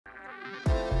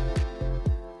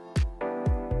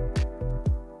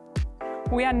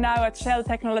We are now at Shell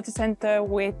Technology Center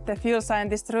with the fuel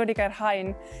scientist Rudiger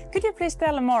Hein. Could you please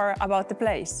tell more about the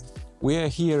place? We are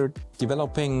here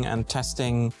developing and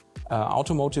testing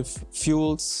automotive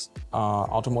fuels,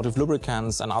 automotive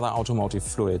lubricants and other automotive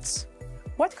fluids.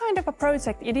 What kind of a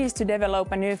project it is to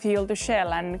develop a new fuel to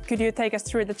Shell, and could you take us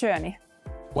through the journey?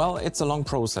 Well, it's a long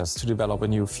process to develop a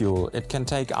new fuel. It can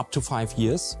take up to 5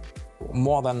 years.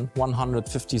 More than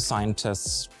 150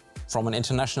 scientists from an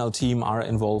international team are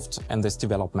involved in this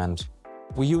development.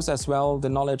 We use as well the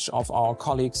knowledge of our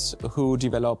colleagues who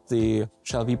developed the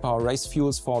Shell V-Power race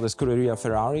fuels for the Scuderia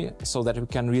Ferrari, so that we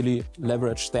can really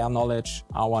leverage their knowledge,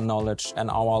 our knowledge, and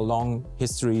our long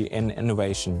history in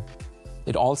innovation.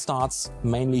 It all starts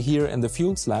mainly here in the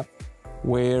Fuels Lab,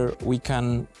 where we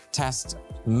can test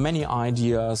many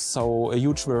ideas, so a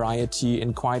huge variety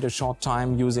in quite a short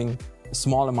time using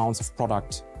small amounts of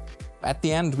product. At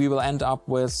the end, we will end up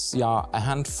with a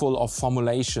handful of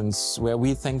formulations where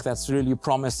we think that's really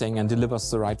promising and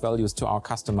delivers the right values to our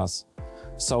customers.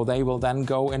 So they will then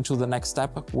go into the next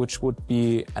step, which would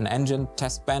be an engine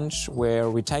test bench, where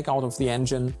we take out of the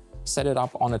engine, set it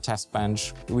up on a test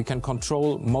bench. We can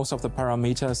control most of the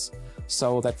parameters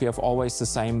so that we have always the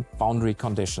same boundary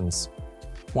conditions.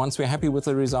 Once we're happy with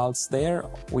the results there,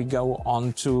 we go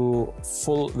on to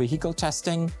full vehicle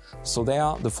testing. So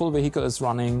there, the full vehicle is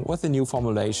running with the new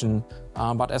formulation,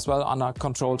 but as well under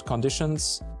controlled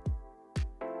conditions.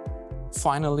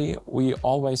 Finally, we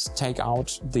always take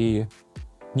out the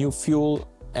new fuel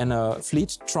in a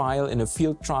fleet trial, in a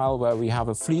field trial, where we have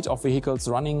a fleet of vehicles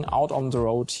running out on the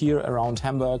road here around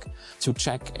Hamburg to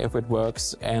check if it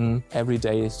works in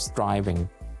everyday driving.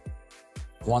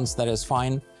 Once that is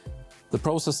fine, the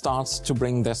process starts to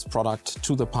bring this product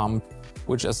to the pump,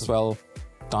 which is as well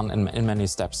done in many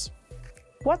steps.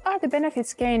 What are the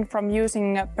benefits gained from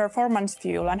using performance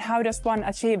fuel, and how does one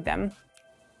achieve them?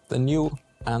 The new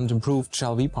and improved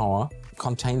Shell V-Power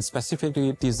contains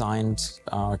specifically designed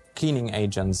cleaning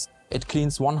agents. It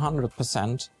cleans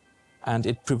 100% and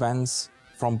it prevents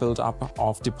from build-up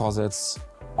of deposits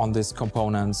on these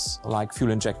components like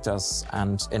fuel injectors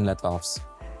and inlet valves.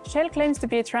 Shell claims to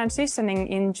be transitioning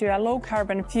into a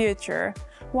low-carbon future.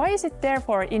 Why is it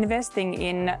therefore investing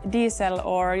in diesel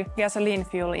or gasoline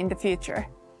fuel in the future?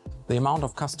 The amount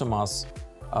of customers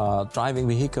driving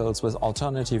vehicles with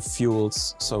alternative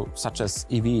fuels, such as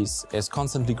EVs, is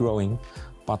constantly growing,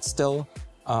 but still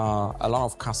a lot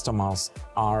of customers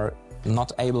are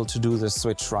not able to do this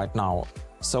switch right now.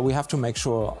 So we have to make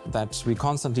sure that we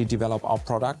constantly develop our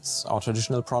products, our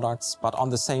traditional products, but on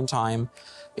the same time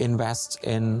invest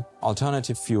in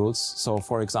alternative fuels. So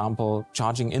for example,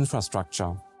 charging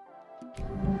infrastructure.